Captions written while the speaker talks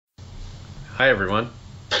Hi, everyone.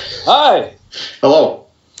 Hi. Hello.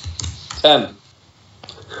 10.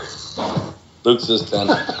 Luke says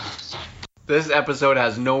 10. This episode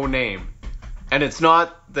has no name. And it's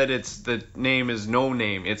not that the name is no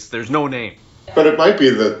name. There's no name. But it might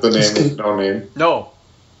be that the name is no name. No.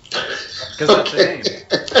 Because that's the name.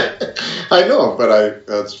 I know, but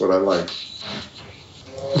that's what I like.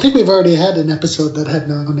 I think we've already had an episode that had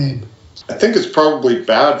no name. I think it's probably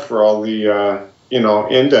bad for all the,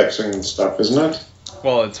 indexing and stuff, isn't it?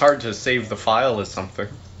 Well, it's hard to save the file as something.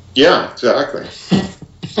 Yeah, exactly.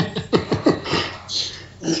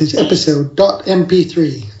 This is episode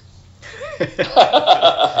 .mp3.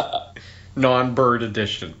 Non-bird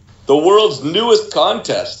edition. The world's newest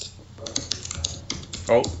contest.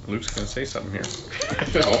 Oh, Luke's going to say something here.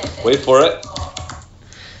 Wait for it.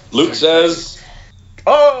 Luke says...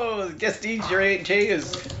 Oh, guest DJ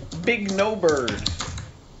is Big No Bird.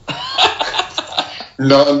 Big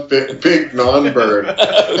non-bird. Big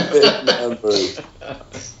non-bird.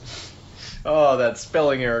 Oh, that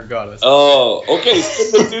spelling error got us. Oh, okay.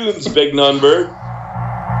 Spin the tunes, Big Non-Bird.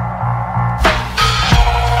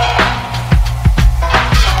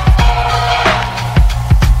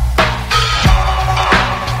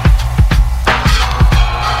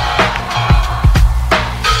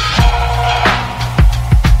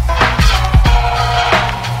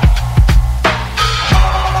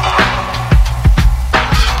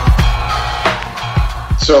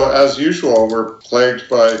 So, as usual, we're plagued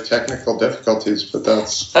by technical difficulties, but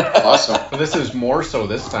that's awesome. But this is more so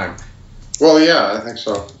this time. Well, yeah, I think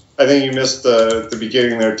so. I think you missed the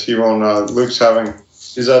beginning there, T-Bone.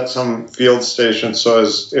 He's at some field station, so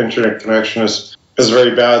his internet connection is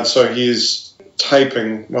very bad, so he's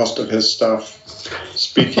typing most of his stuff,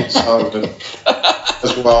 speaking some of it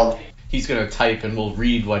as well. He's going to type and we'll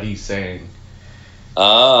read what he's saying.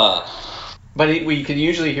 Ah. But we can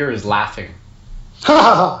usually hear his laughing. Ha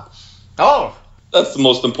ha ha! Oh! That's the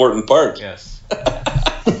most important part. Yes.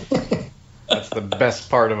 That's the best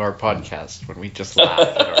part of our podcast, when we just laugh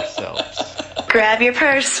at ourselves. Grab your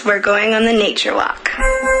purse, we're going on the nature walk.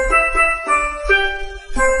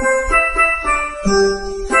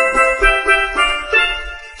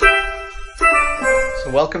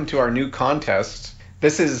 So welcome to our new contest.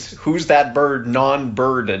 This is Who's That Bird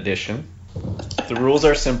non-bird edition. The rules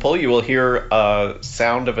are simple. You will hear a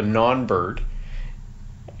sound of a non-bird.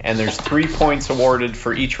 And there's 3 points awarded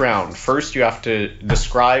for each round. First, you have to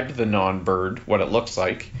describe the non-bird, what it looks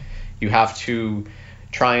like. You have to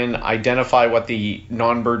try and identify what the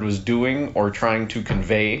non-bird was doing or trying to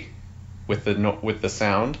convey with the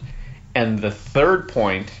sound. And the third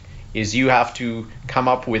point is you have to come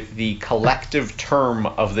up with the collective term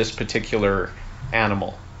of this particular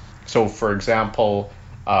animal. So, for example,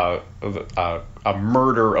 a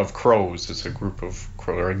murder of crows is a group of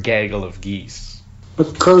crows, or a gaggle of geese.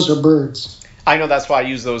 But crows are birds. I know, that's why I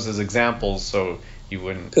use those as examples, so you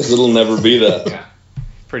wouldn't... Because it'll never be that. Yeah.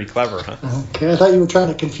 Pretty clever, huh? Okay, I thought you were trying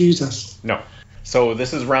to confuse us. No. So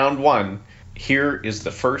this is round one. Here is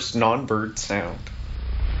the first non-bird sound.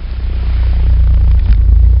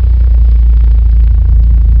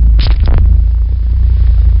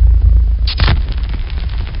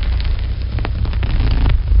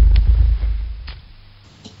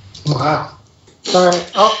 Wow. All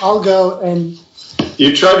right, I'll go and...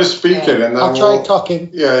 You try to speak it, and then I'll try talking.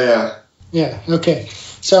 Yeah. Yeah, okay.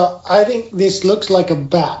 So I think this looks like a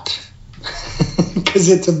bat. Because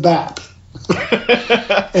it's a bat.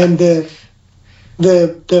 And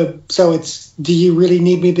so it's, do you really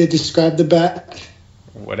need me to describe the bat?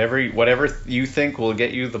 Whatever you think will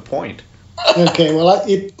get you the point. Okay, well,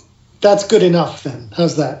 that's good enough then.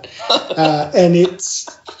 How's that? And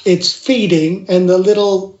it's feeding, and the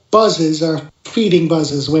little buzzes are feeding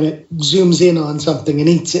buzzes when it zooms in on something and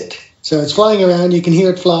eats it. So it's flying around, you can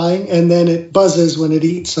hear it flying, and then it buzzes when it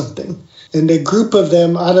eats something. And a group of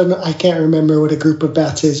them, I don't know, I can't remember what a group of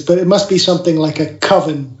bats is, but it must be something like a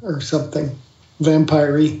coven or something.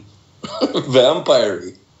 Vampire-y.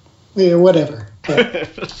 Vampire-y. Yeah, whatever. Okay.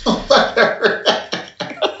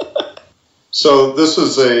 So this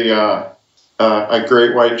is a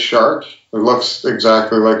great white shark. It looks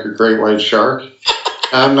exactly like a great white shark.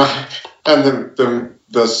 And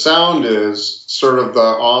the sound is sort of the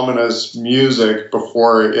ominous music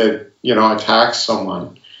before it, attacks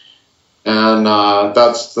someone. And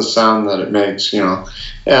that's the sound that it makes, And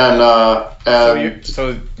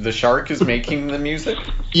so the shark is making the music?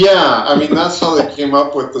 Yeah, I mean, that's how they came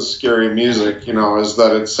up with the scary music, is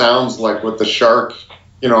that it sounds like what the shark,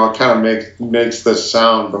 it kind of makes this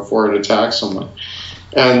sound before it attacks someone.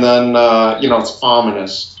 And then, it's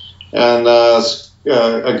ominous. And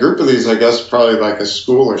a group of these, I guess, probably like a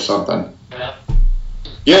school or something. Yeah.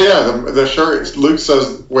 Yeah. The shark. Luke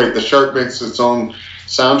says, "Wait, the shark makes its own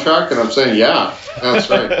soundtrack," and I'm saying, "Yeah, that's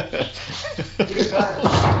right."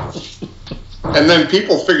 And then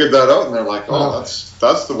people figured that out, and they're like, "Oh,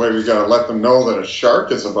 that's the way we got to let them know that a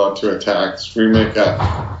shark is about to attack." So we make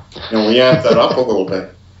we amp that up a little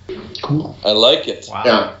bit. Cool. I like it. Wow.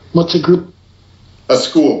 Yeah, What's a group? a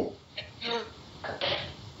school,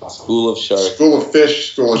 School of Sharks. school of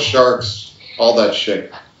fish, school of sharks, all that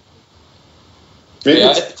shit. Maybe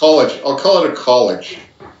Yeah, it's college. I'll call it a college.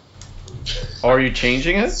 Oh, are you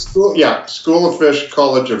changing it? School of fish,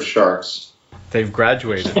 college of sharks. They've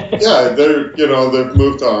graduated. Yeah, they've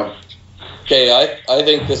moved on. Okay, I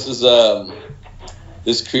think this is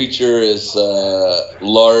this creature is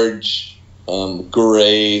large,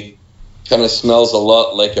 gray, kind of smells a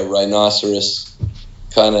lot like a rhinoceros,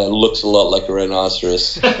 kind of looks a lot like a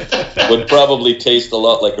rhinoceros, would probably taste a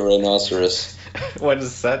lot like a rhinoceros. What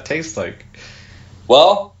does that taste like?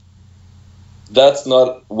 Well, that's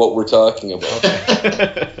not what we're talking about.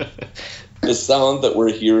 The sound that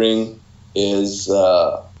we're hearing is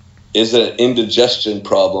an indigestion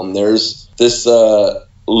problem. There's this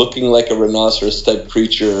looking like a rhinoceros type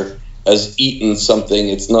creature has eaten something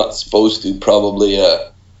it's not supposed to, probably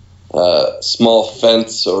a small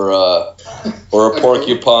fence or a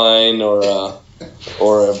porcupine or a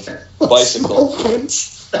bicycle. Small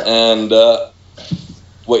fence. And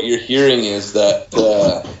what you're hearing is that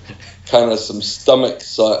kind of some stomach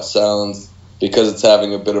sounds because it's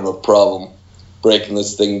having a bit of a problem breaking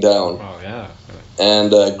this thing down. Oh, yeah.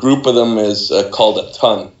 And a group of them is called a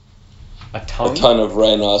ton. A ton? A ton of Oh,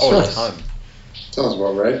 rhinoceros. a ton. Sounds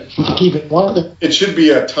about right. Keep it one. It should be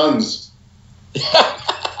a tons.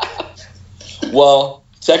 Well,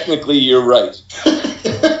 technically you're right.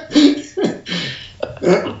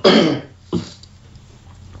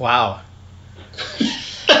 Wow.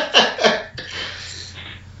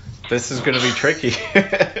 This is going to be tricky.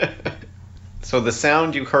 So the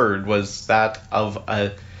sound you heard was that of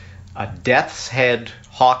a death's head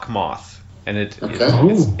hawk moth, and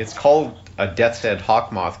it's called a death's head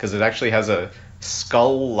hawk moth because it actually has a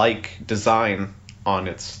skull-like design on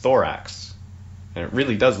its thorax, and it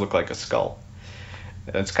really does look like a skull.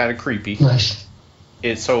 And it's kind of creepy. Nice.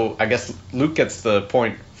 So I guess Luke gets the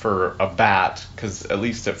point for a bat because at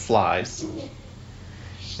least it flies.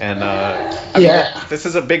 And this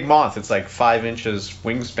is a big moth. It's like 5 inches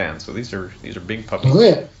wingspan. So these are big puppies. Oh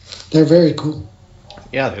yeah, they're very cool.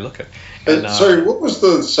 Yeah, they look good. And, sorry, what was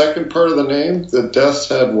the second part of the name? The death's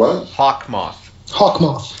head what? Hawk moth. Hawk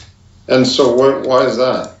moth. And so why is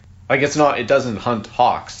that? Like it doesn't hunt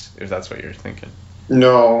hawks, if that's what you're thinking.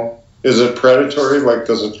 No. Is it predatory? Like,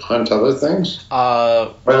 does it hunt other things?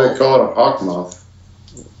 Why do they call it a hawk moth?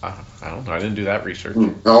 I don't know. I didn't do that research.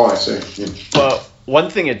 Oh, I see. Well, one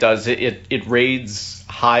thing it does, it raids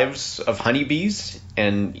hives of honeybees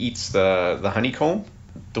and eats the honeycomb.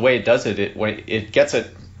 The way it does it gets it.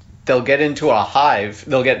 They'll get into a hive.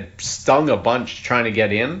 They'll get stung a bunch trying to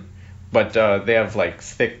get in, but they have like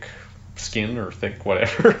thick skin or thick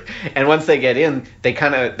whatever. And once they get in, they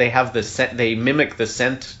have the scent. They mimic the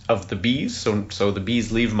scent of the bees. So the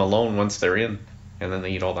bees leave them alone once they're in, and then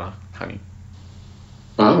they eat all the honey.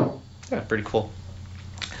 Wow. Yeah, pretty cool.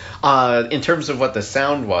 In terms of what the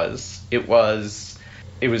sound was, it was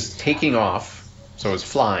taking off, so it was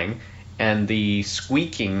flying, and the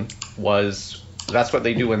squeaking that's what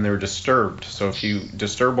they do when they're disturbed. So if you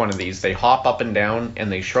disturb one of these, they hop up and down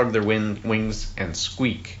and they shrug their wings and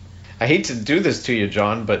squeak. I hate to do this to you,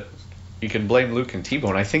 John, but you can blame Luke and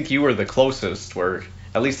T-Bone. I think you were the closest where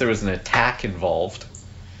at least there was an attack involved.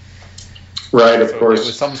 Right, of course. It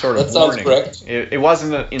was some sort of That sounds warning. correct. It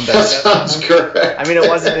wasn't an That indigestion. sounds correct. I mean, it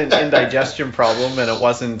wasn't an indigestion problem, and it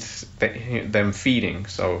wasn't them feeding.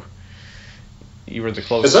 So you were the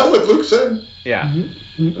closest. Is that what Luke said? Yeah.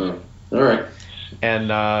 Oh, all right. And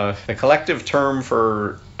the collective term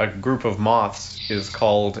for a group of moths is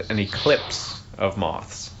called an eclipse of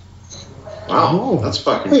moths. Wow, Oh. that's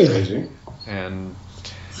fucking Yeah. crazy. And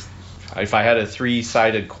if I had a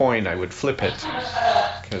 3-sided coin, I would flip it.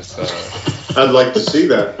 Because, I'd like to see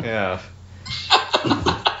that. yeah.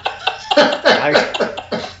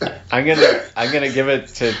 I'm gonna give it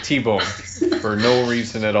to T-Bone for no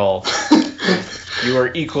reason at all. You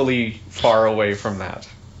are equally far away from that.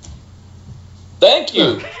 Thank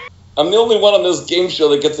you. I'm the only one on this game show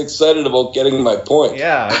that gets excited about getting my point.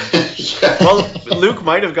 Yeah. Well, Luke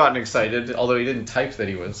might have gotten excited, although he didn't type that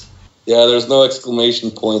he was. Yeah, there's no exclamation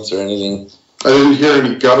points or anything. I didn't hear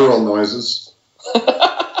any guttural noises.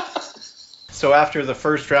 So after the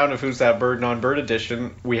first round of Who's That Bird Non-Bird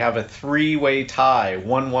edition, we have a 3-way tie,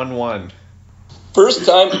 1-1-1. First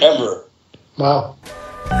time ever. Wow.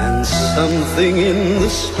 And something in the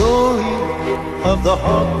story of the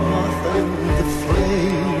hawk moth and the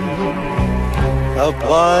flame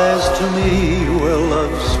applies to me where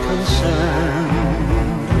love's concerned.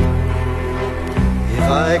 If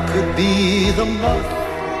I could be the moth,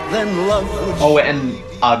 then love would. Oh, and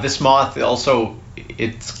this moth also,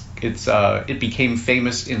 it became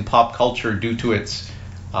famous in pop culture due to its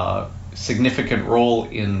significant role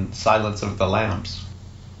in Silence of the Lambs.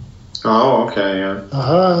 Oh, okay, yeah.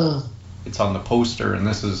 Uh-huh. It's on the poster, and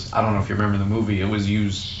this is, I don't know if you remember the movie, it was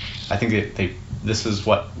used, I think this is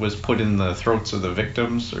what was put in the throats of the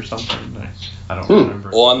victims or something. I don't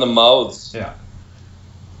remember. Oh, on the mouths. Yeah.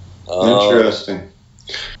 Interesting.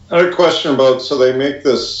 I had a question about, so they make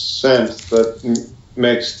this scent that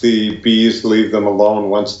makes the bees leave them alone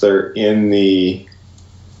once they're in the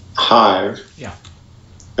hive. Yeah.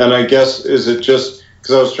 And I guess, is it just,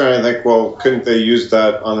 because I was trying to think, well, couldn't they use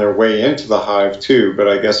that on their way into the hive too? But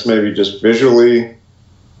I guess maybe just visually.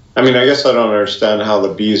 I mean, I guess I don't understand how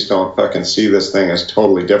the bees don't fucking see this thing as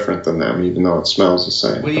totally different than them, even though it smells the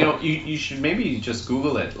same. Well, you should maybe just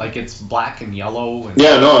Google it. Like, it's black and yellow. And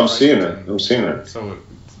Yeah, no, I'm seeing it. So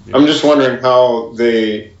I'm just wondering how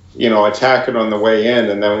they, attack it on the way in,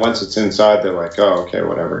 and then once it's inside, they're like, oh, okay,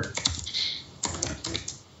 whatever.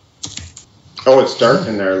 Oh, it's dark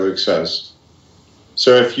in there, Luke says.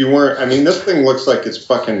 So if you weren't, this thing looks like it's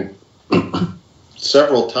fucking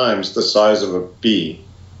several times the size of a bee.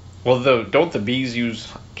 Well, don't the bees use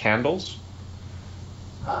candles?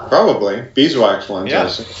 Probably. Beeswax ones. Yeah.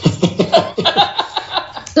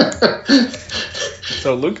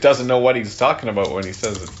 So Luke doesn't know what he's talking about when he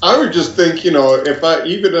says it. I would just think, even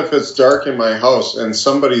if it's dark in my house and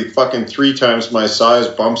somebody fucking 3 times my size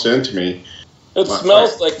bumps into me. It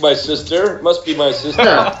smells like my sister. Must be my sister.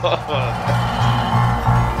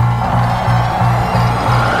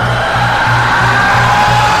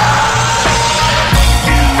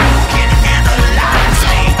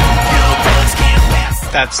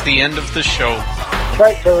 That's the end of the show.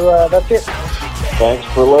 Right, so that's it. Thanks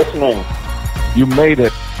for listening. You made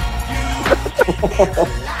it.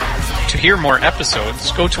 To hear more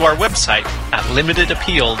episodes, go to our website at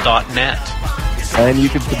limitedappeal.net. And you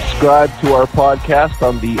can subscribe to our podcast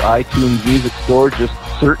on the iTunes Music Store. Just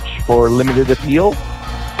search for Limited Appeal.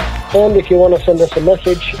 And if you want to send us a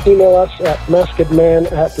message, email us at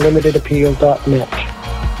maskedman@limitedappeal.net.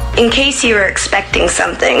 In case you were expecting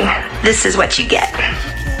something, this is what you get.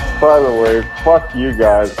 By the way, fuck you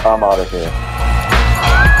guys. I'm out of here.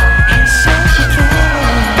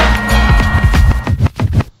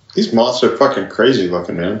 These moths are fucking crazy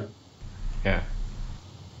looking, man. Yeah.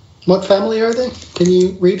 What family are they? Can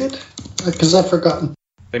you read it? Because I've forgotten.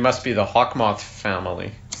 They must be the hawkmoth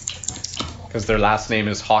family. Because their last name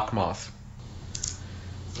is Hawkmoth.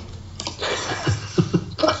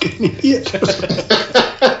 Fucking idiot.